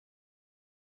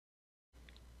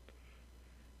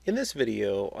In this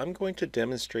video, I'm going to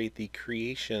demonstrate the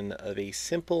creation of a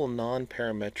simple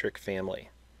non-parametric family.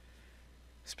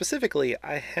 Specifically,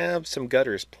 I have some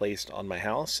gutters placed on my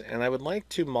house, and I would like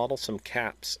to model some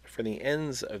caps for the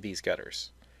ends of these gutters.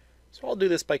 So I'll do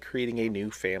this by creating a new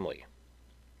family.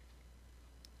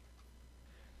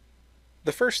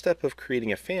 The first step of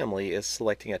creating a family is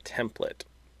selecting a template.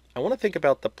 I want to think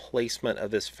about the placement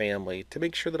of this family to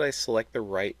make sure that I select the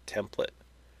right template.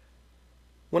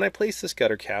 When I place this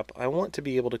gutter cap, I want to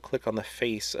be able to click on the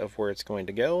face of where it's going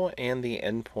to go and the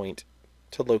endpoint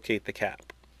to locate the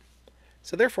cap.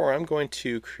 So therefore, I'm going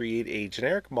to create a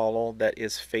generic model that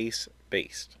is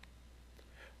face-based.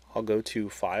 I'll go to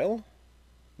File,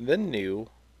 then New,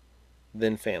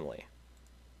 then Family.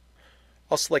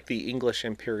 I'll select the English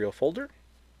Imperial folder.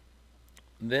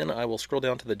 Then I will scroll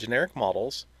down to the generic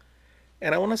models,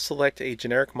 and I want to select a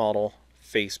generic model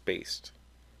face-based.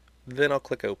 Then I'll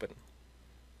click Open.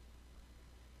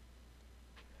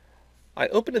 I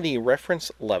open in the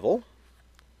reference level,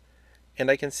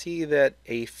 and I can see that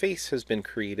a face has been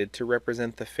created to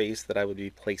represent the face that I would be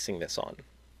placing this on.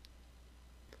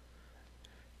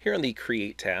 Here in the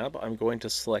Create tab, I'm going to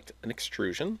select an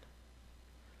extrusion.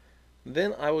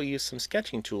 Then I will use some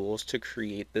sketching tools to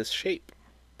create this shape.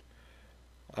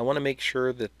 I want to make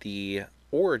sure that the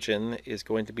origin is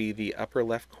going to be the upper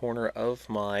left corner of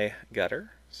my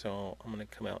gutter. So I'm going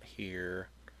to come out here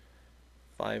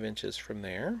 5 inches from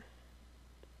there.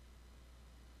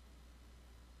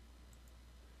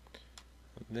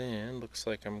 Then looks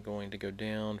like I'm going to go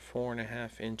down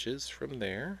 4.5 inches from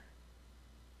there.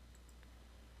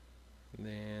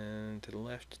 Then to the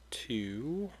left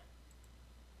 2,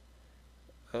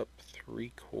 up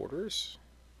 3/4.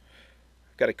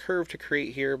 I've got a curve to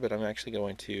create here, but I'm actually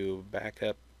going to back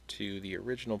up to the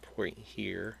original point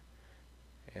here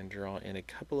and draw in a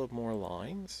couple of more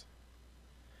lines.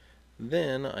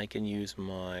 Then I can use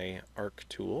my arc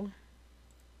tool.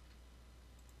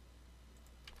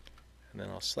 And then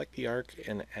I'll select the arc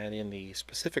and add in the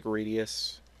specific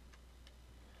radius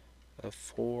of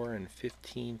 4 and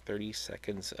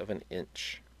 15/32 of an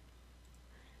inch.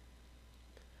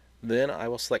 Then I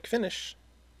will select Finish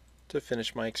to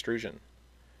finish my extrusion.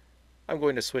 I'm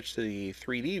going to switch to the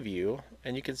 3D view,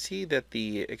 and you can see that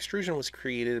the extrusion was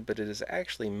created, but it is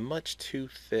actually much too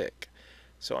thick.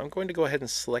 So I'm going to go ahead and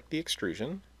select the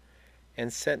extrusion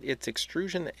and set its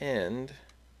extrusion end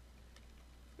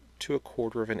to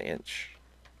 1/4 of an inch.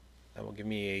 That will give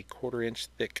me a 1/4 inch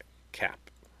thick cap.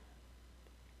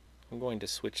 I'm going to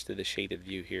switch to the shaded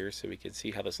view here so we can see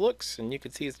how this looks, and you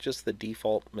can see it's just the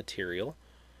default material.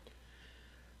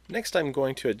 Next, I'm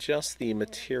going to adjust the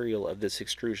material of this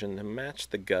extrusion to match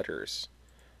the gutters.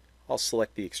 I'll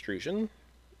select the extrusion,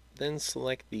 then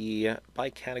select the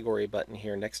by category button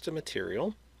here next to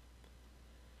material.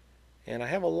 And I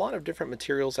have a lot of different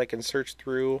materials I can search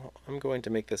through. I'm going to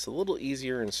make this a little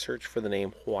easier and search for the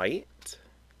name white.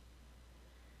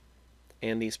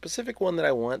 And the specific one that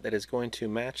I want that is going to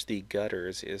match the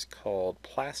gutters is called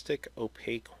plastic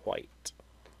opaque white.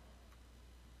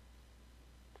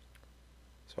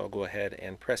 So I'll go ahead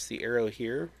and press the arrow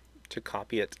here to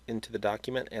copy it into the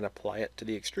document and apply it to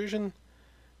the extrusion.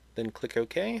 Then click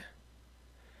OK.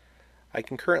 I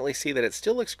can currently see that it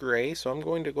still looks gray, so I'm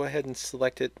going to go ahead and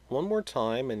select it one more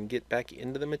time and get back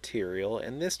into the material.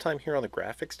 And this time here on the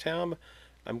Graphics tab,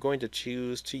 I'm going to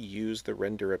choose to use the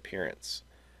render appearance.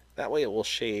 That way it will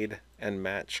shade and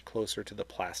match closer to the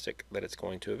plastic that it's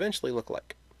going to eventually look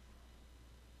like.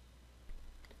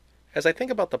 As I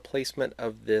think about the placement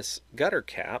of this gutter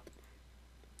cap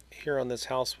here on this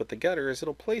house with the gutters,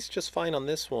 it'll place just fine on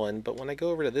this one, but when I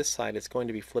go over to this side, it's going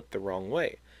to be flipped the wrong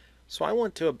way. So I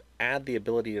want to add the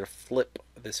ability to flip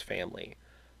this family.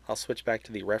 I'll switch back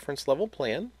to the reference level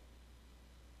plan.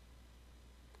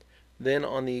 Then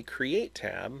on the Create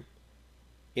tab,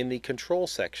 in the Control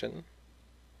section,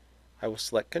 I will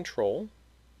select Control.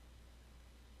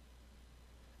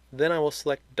 Then I will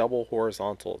select Double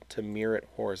Horizontal to mirror it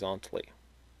horizontally.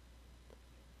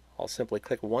 I'll simply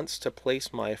click once to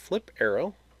place my flip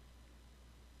arrow,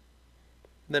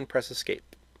 then press Escape.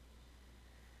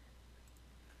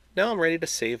 Now I'm ready to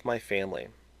save my family.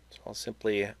 So I'll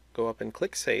simply go up and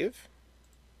click Save.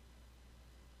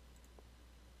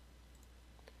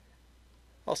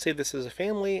 I'll save this as a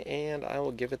family, and I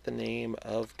will give it the name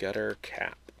of Gutter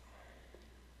Cap.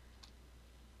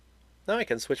 Now I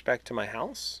can switch back to my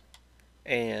house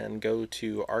and go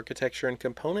to Architecture and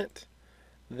Component,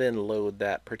 then load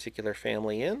that particular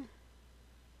family in.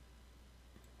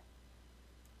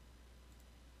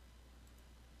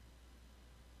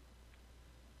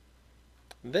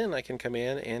 Then I can come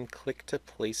in and click to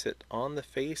place it on the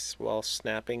face while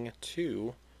snapping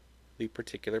to the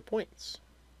particular points.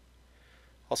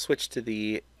 I'll switch to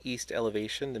the east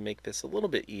elevation to make this a little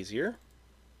bit easier.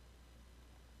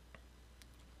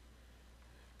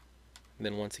 And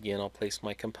then once again, I'll place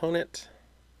my component.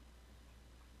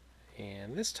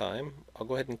 And this time, I'll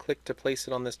go ahead and click to place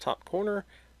it on this top corner.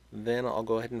 Then I'll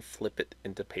go ahead and flip it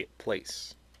into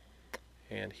place.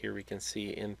 And here we can see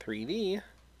in 3D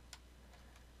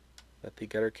that the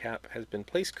gutter cap has been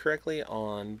placed correctly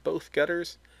on both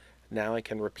gutters. Now I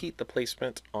can repeat the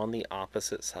placement on the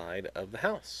opposite side of the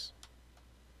house.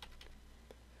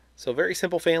 So very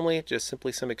simple family, just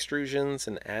simply some extrusions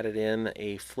and added in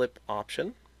a flip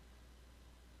option.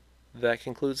 That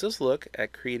concludes this look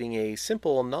at creating a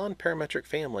simple non-parametric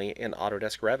family in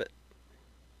Autodesk Revit.